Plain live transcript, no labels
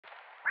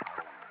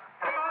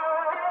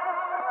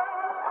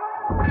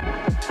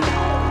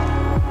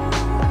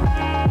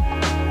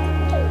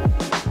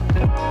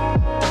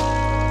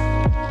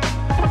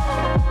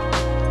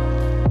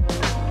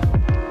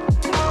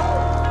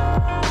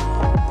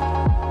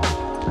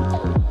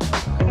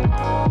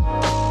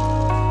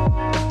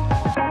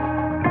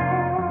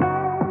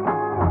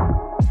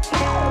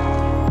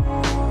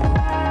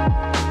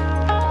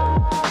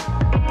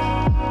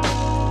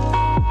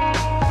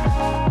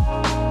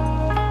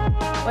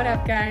What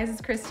up guys,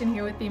 it's Kristen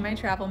here with Be My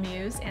Travel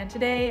Muse, and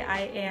today I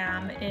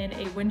am in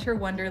a winter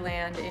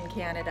wonderland in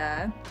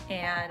Canada,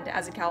 and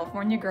as a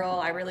California girl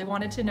I really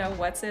wanted to know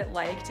what's it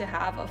like to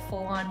have a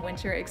full-on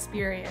winter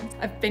experience.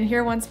 I've been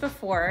here once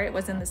before, it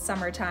was in the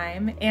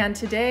summertime, and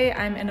today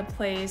I'm in a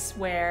place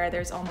where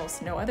there's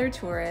almost no other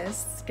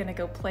tourists, gonna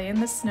go play in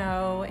the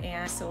snow,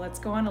 and so let's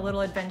go on a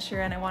little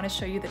adventure, and I want to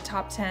show you the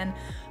top 10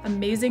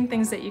 amazing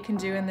things that you can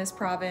do in this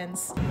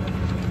province.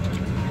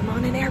 I'm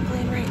on an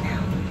airplane right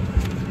now.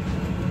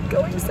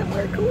 Going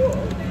somewhere cool.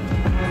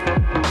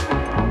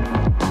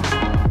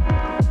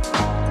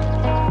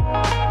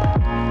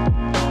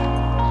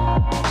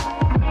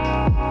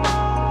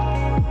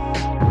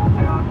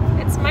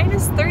 It's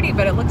minus 30,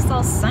 but it looks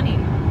all sunny.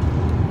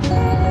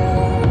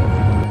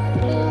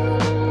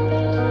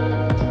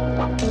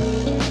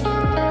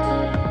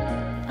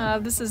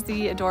 This is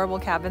the adorable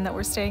cabin that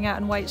we're staying at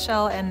in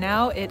Whiteshell, and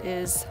now it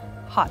is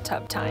hot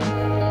tub time.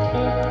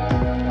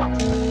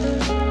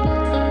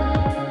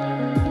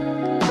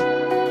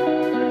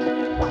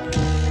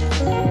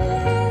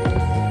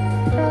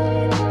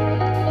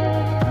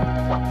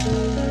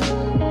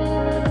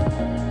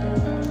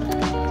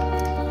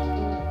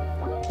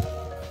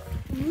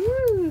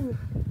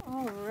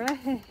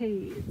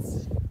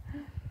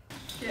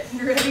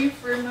 Getting ready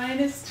for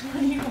minus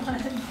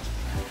 21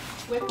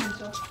 with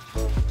Mitchell.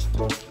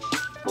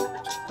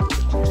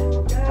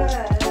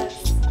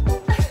 Yes.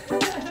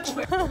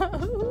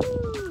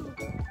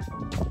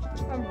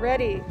 I'm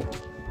ready.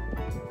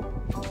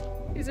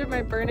 These are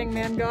my Burning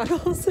Man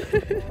goggles.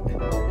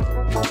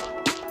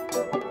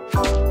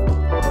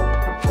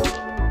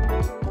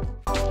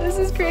 This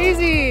is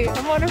crazy.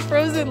 I'm on a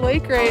frozen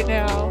lake right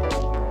now.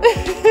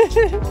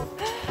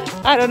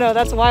 I don't know,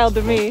 that's wild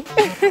to me.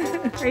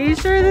 Are you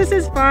sure this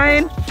is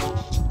fine?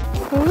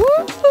 Ooh.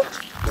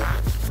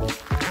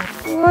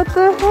 What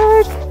the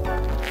heck?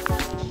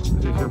 Is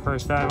this your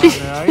first time on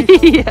the ice?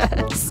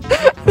 Yes.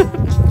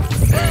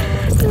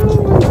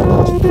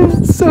 Oh my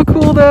god, it's so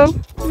cool though.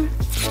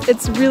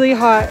 It's really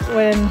hot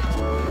when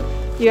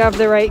you have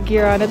the right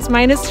gear on. It's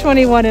minus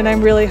 21 and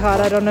I'm really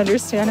hot. I don't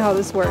understand how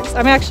this works.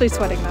 I'm actually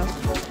sweating though.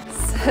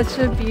 Such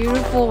a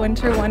beautiful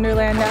winter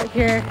wonderland out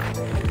here.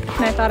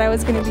 And I thought I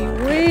was gonna be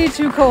way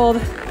too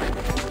cold,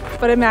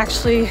 but I'm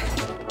actually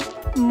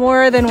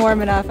more than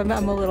warm enough. I'm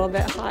a little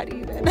bit hot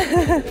even.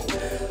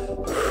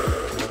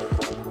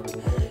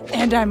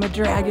 And I'm a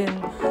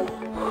dragon.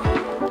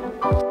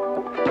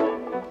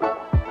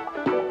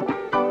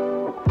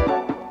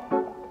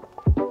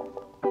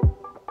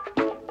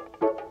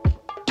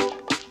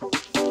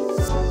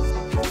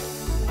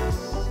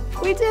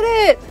 We did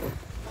it!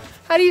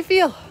 How do you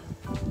feel?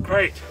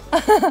 Great.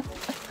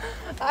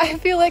 I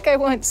feel like I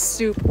want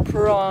soup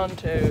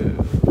pronto.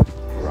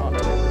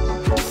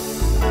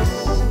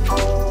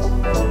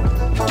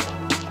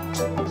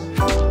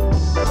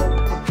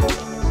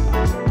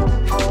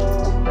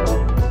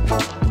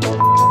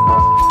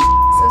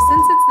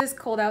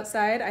 Cold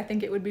outside, I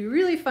think it would be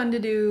really fun to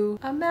do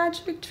a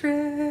magic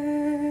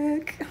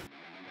trick.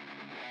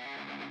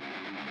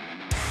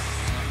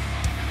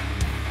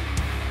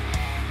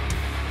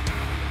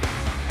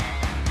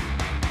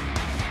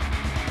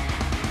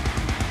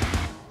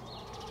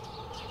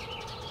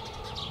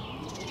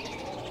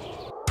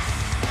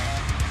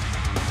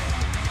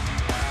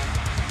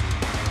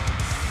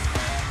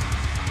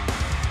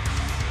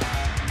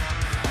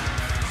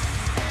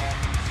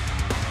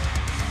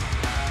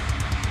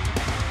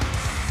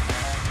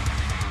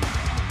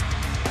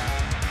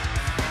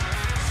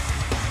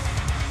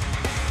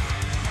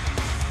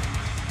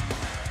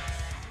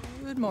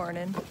 Good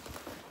morning.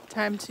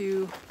 Time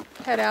to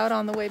head out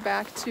on the way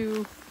back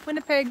to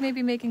Winnipeg,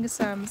 maybe making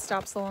some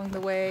stops along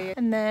the way,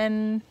 and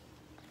then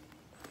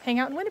hang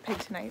out in Winnipeg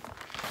tonight.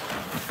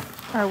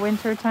 Our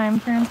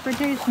wintertime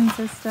transportation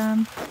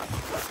system.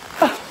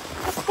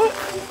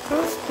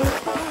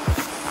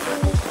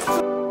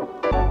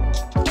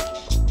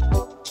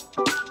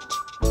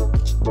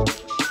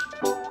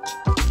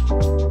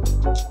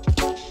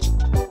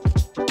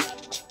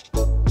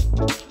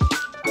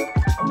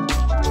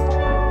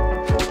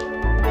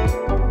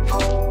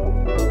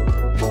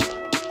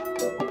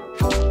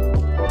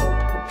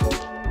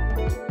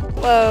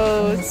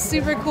 Whoa, it's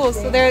super cool.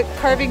 So they're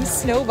carving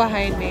snow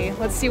behind me.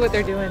 Let's see what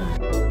they're doing.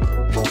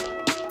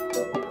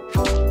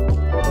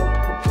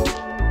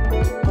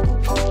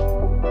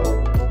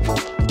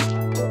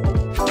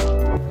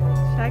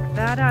 Check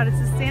that out. It's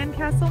a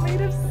sandcastle made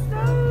of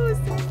snow.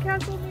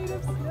 Sandcastle made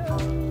of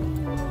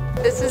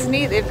snow. This is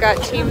neat. They've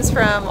got teams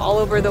from all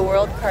over the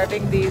world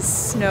carving these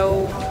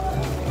snow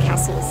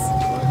castles.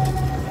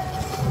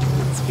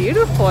 It's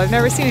beautiful. I've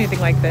never seen anything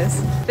like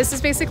this. This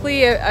is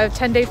basically a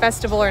 10-day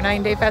festival or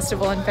 9-day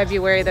festival in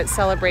February that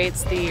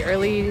celebrates the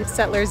early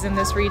settlers in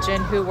this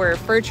region who were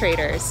fur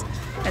traders.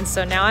 And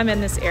so now I'm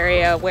in this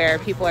area where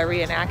people are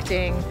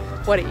reenacting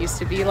what it used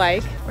to be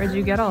like. Where'd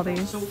you get all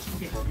these?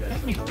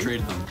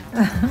 Traded them.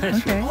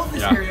 Okay.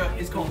 Yeah.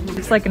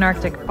 It's like an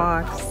Arctic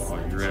box. Oh,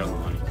 you're right on the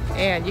money.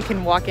 And you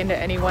can walk into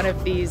any one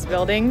of these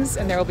buildings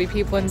and there will be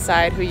people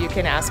inside who you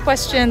can ask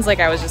questions.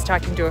 Like I was just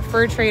talking to a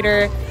fur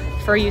trader.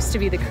 Fur used to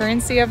be the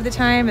currency of the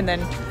time, and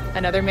then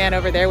another man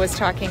over there was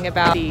talking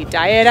about the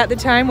diet at the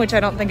time, which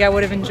I don't think I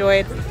would have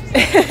enjoyed.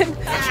 Which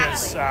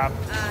is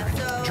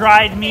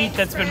dried meat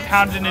that's been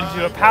pounded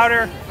into a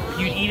powder.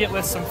 You'd eat it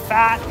with some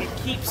fat. It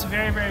keeps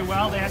very, very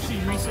well. They actually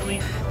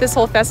recently... This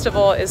whole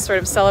festival is sort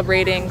of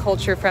celebrating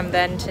culture from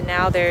then to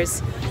now.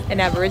 There's an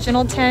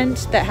Aboriginal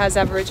tent that has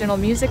Aboriginal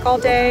music all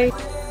day.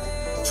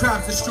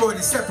 Tribes destroyed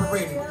and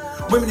separated.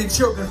 Women and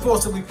children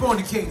forcibly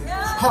fornicated.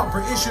 Harper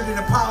issued an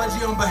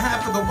apology on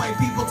behalf of the white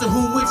people to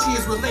whom which he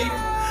is related.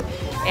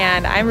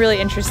 And I'm really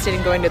interested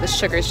in going to the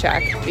Sugar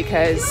Shack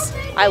because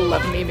I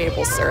love me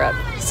maple syrup.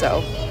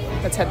 So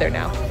let's head there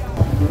now.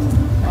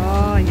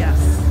 Oh yes.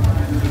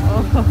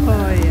 Oh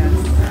yes.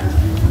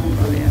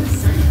 Oh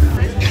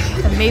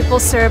yes. The maple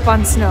syrup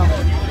on snow.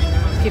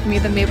 Give me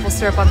the maple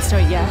syrup on snow,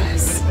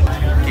 yes.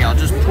 Okay, I'll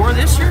just pour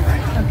this here.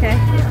 Okay.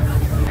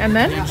 And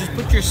then? And just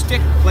put your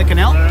stick like an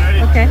L.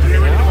 Okay.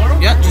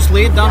 Yeah, just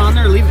lay it down on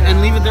there, leave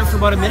it there for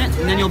about a minute,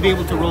 and then you'll be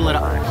able to roll it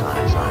up.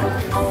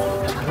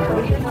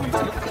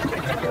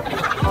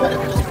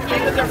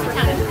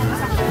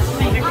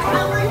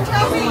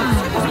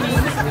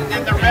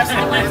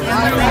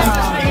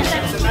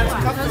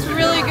 That's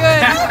really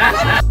good.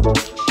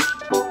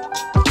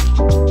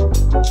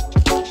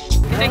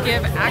 I'm gonna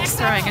give axe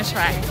throwing a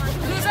try.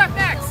 Who's up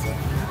next?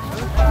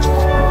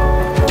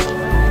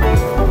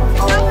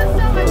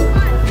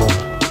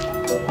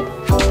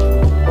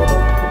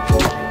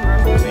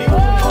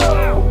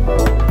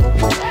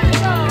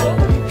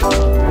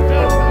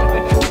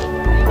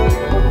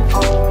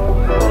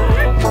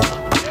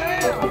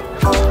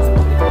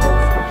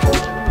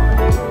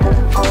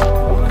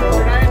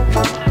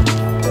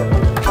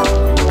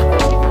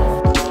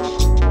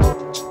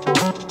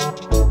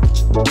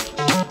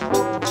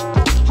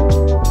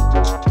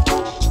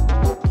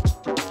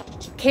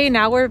 Okay,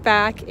 now we're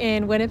back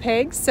in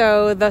Winnipeg,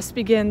 so thus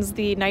begins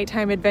the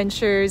nighttime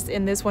adventures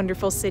in this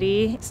wonderful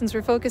city. Since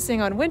we're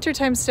focusing on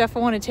wintertime stuff, I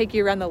want to take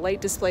you around the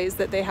light displays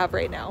that they have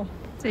right now.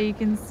 So you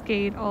can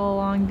skate all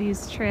along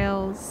these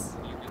trails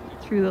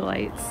through the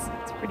lights.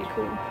 It's pretty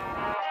cool.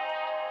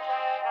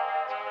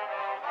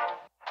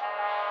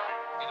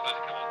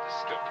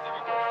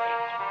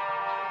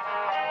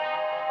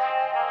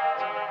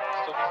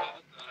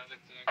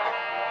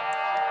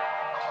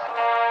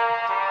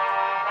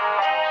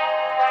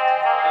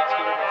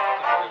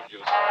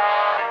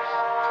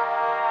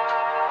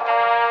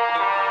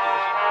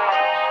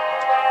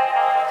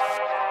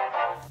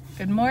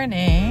 Good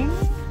morning.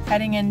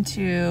 Heading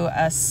into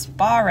a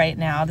spa right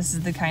now. This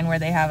is the kind where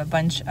they have a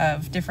bunch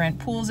of different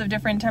pools of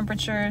different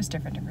temperatures,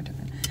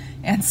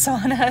 and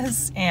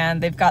saunas,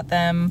 and they've got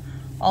them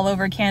all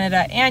over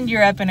Canada and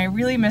Europe, and I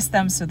really miss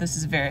them, so this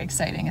is very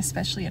exciting,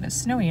 especially in a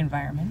snowy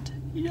environment.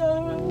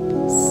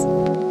 Yes!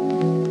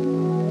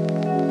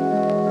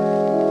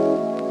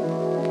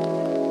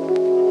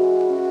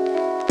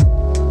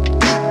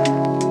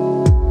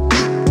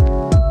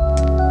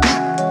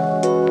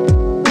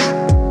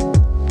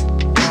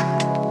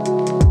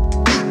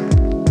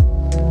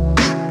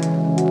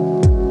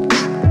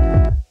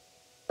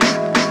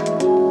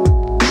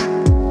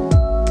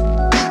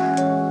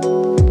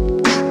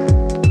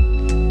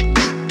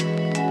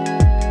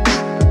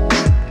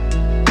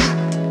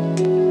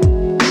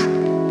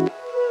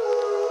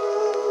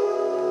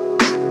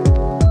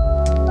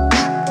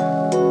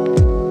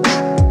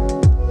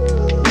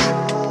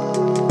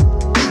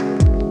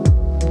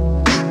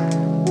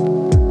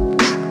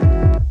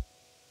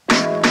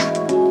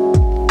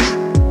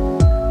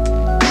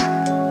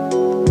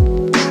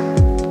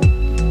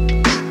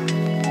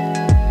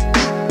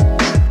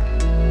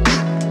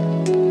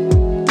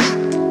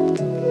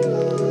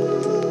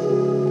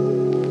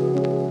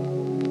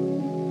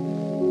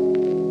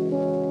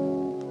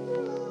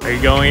 Are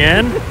you going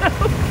in?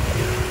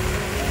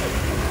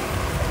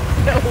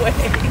 No way.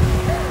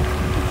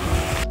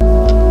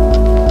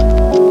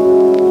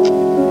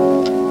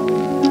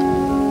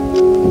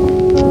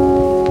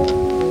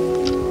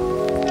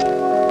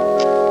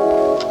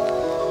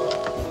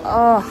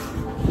 Oh,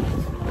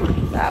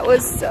 that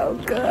was so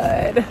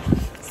good.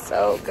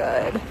 So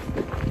good.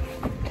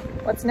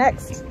 What's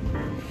next?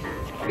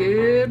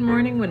 Good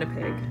morning,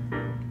 Winnipeg.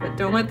 But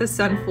don't let the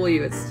sun fool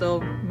you. It's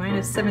still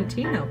minus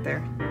 17 out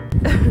there.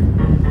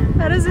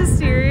 That is a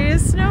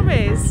serious snow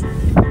maze.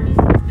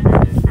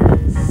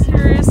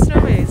 Serious snow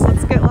maze.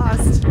 Let's get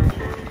lost.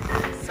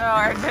 So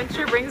our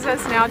adventure brings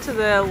us now to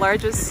the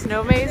largest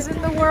snow maze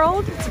in the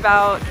world. It's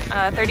about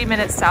 30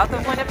 minutes south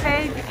of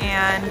Winnipeg,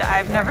 and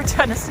I've never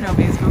done a snow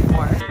maze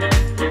before.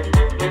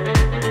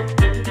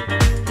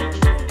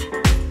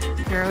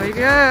 Here we we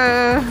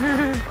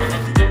go.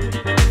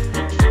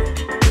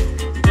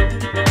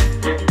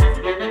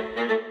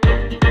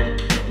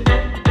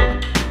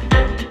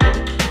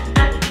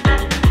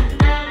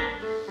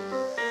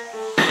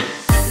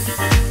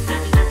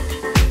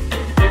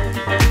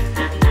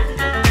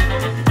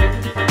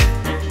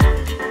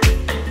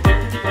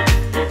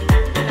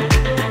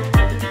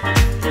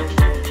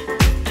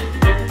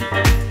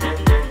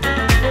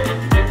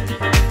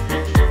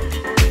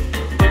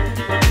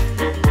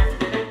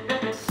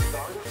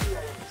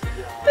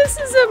 This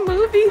is a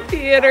movie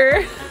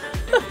theater.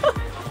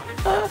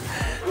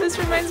 This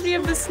reminds me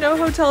of the snow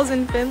hotels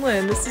in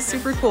Finland. This is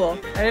super cool.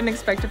 I didn't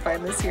expect to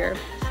find this here.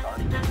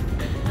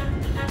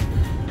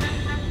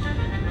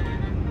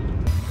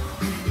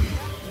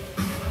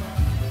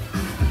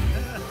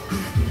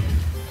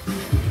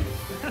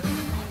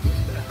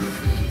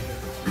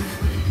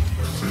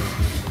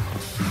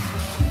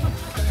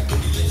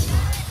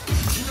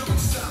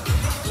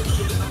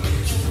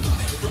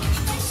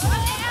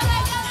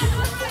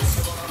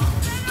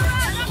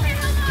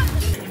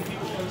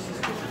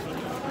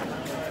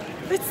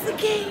 It's the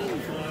game!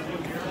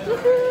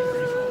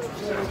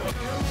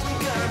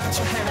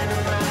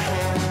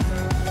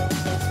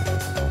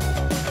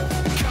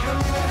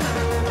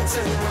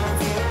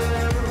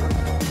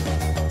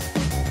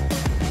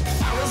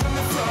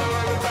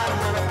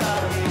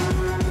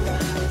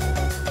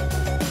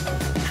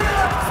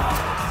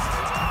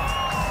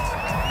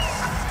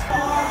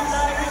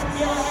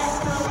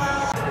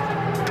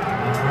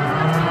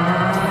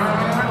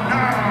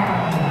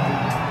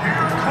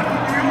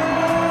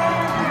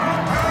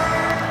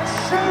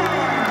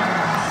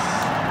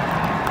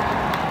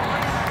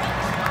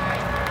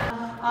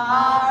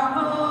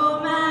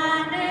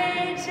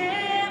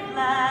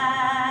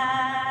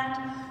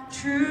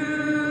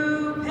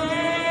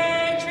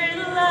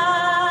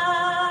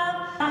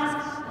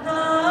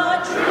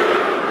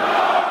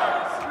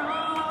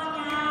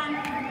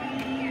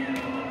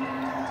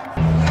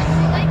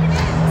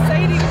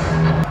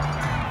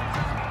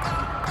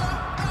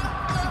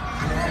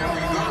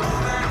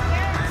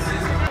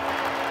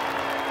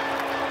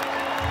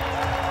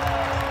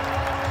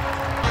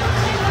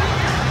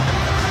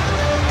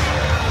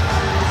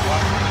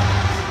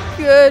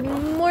 Good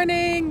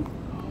morning!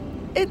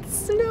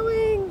 It's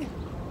snowing!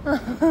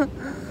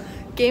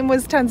 Game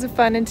was tons of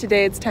fun, and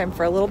today it's time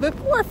for a little bit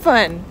more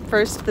fun.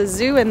 First the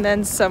zoo and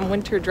then some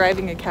winter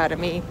driving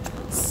academy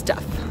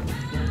stuff.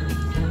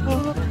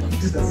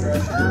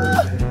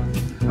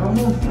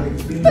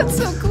 That's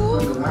so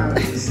cool!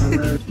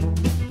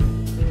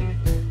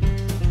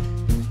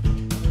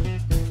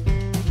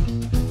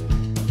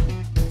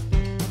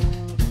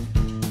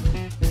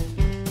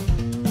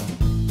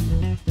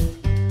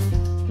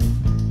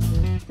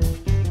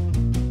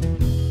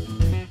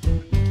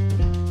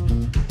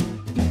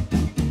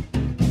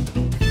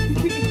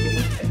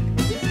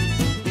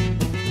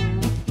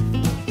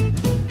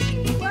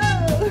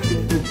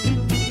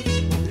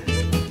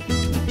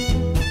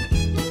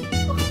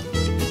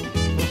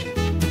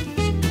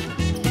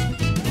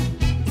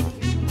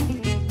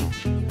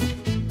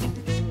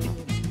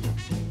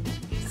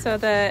 So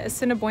the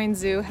Assiniboine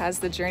Zoo has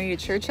the Journey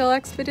to Churchill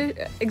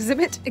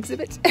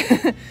exhibit.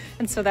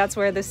 And so that's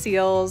where the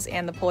seals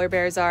and the polar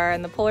bears are.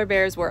 And the polar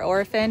bears were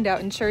orphaned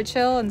out in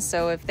Churchill. And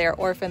so if they're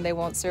orphaned, they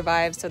won't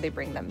survive. So they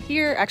bring them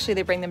here. Actually,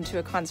 they bring them to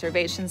a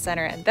conservation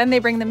center and then they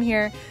bring them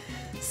here.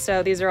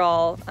 So these are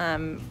all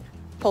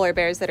polar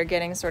bears that are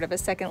getting sort of a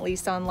second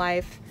lease on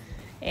life.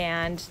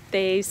 And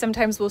they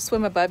sometimes will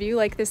swim above you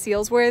like the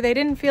seals were. They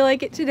didn't feel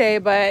like it today,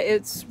 but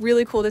it's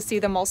really cool to see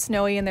them all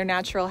snowy in their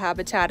natural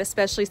habitat,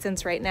 especially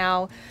since right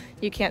now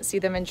you can't see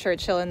them in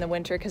Churchill in the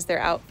winter because they're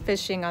out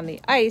fishing on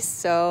the ice.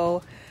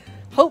 So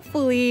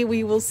hopefully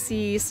we will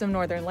see some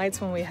northern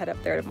lights when we head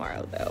up there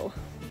tomorrow though.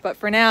 But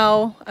for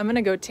now, I'm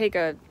gonna go take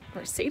a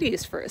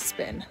Mercedes for a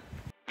spin.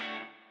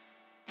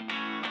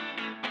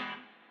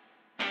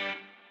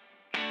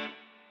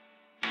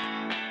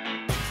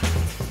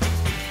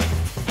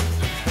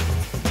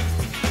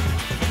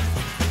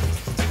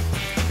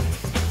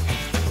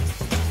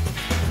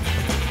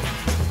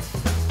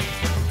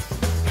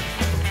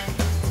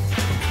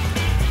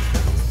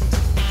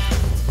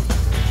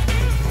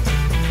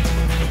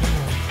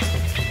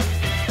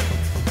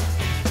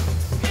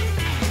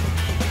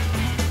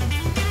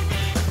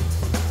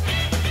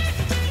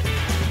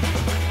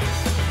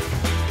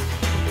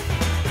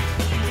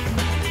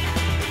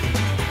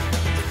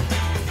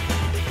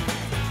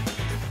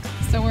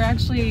 So we're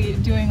actually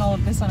doing all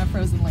of this on a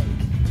frozen lake.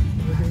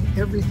 We're doing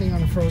everything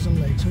on a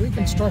frozen lake. So we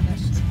can start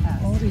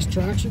all these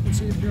tracks. You can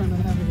see if you're on the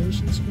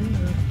navigation screen.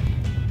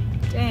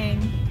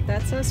 Dang,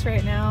 that's us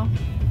right now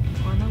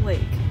on the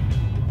lake.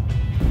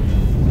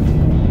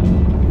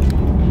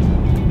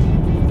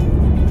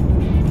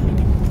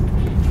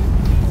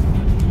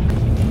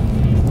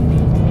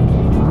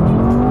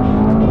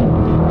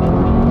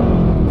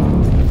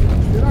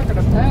 You're not going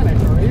to panic,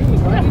 are you?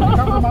 Do I need to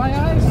cover my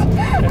eyes?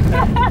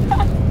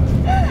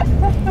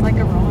 Like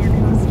a roller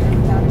coaster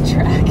without a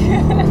track.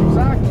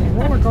 Exactly.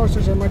 Roller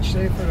coasters are much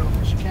safer though,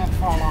 because you can't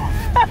fall off.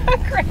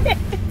 Great.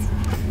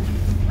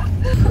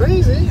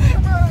 Crazy.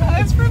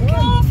 I'm from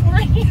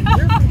California.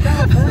 You're from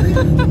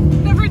California?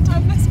 Never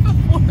done this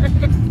before.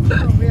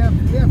 Oh, we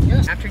have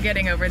guests. After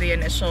getting over the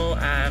initial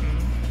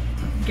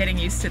getting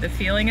used to the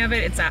feeling of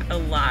it, it's a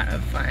lot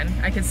of fun.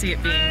 I can see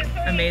it being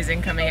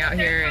amazing coming out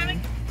here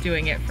and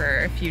doing it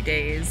for a few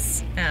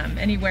days.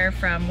 Anywhere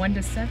from 1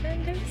 to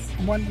 7 days?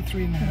 1 to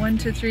 3.5. 1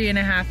 to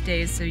 3.5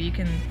 days, so you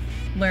can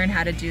learn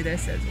how to do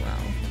this as well.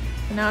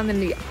 Now I'm in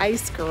the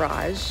ice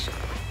garage.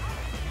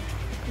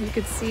 You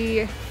could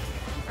see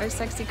our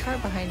sexy car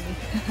behind me.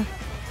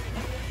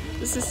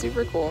 This is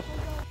super cool.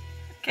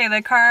 Okay,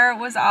 the car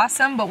was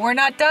awesome, but we're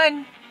not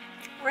done.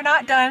 We're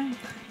not done.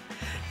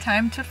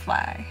 Time to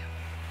fly.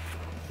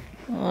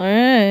 All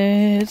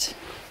right.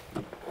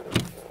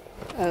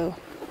 Oh.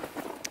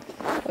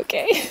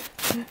 Okay.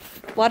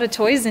 A lot of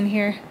toys in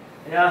here.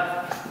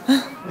 Yeah.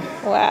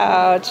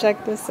 Wow,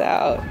 check this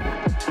out.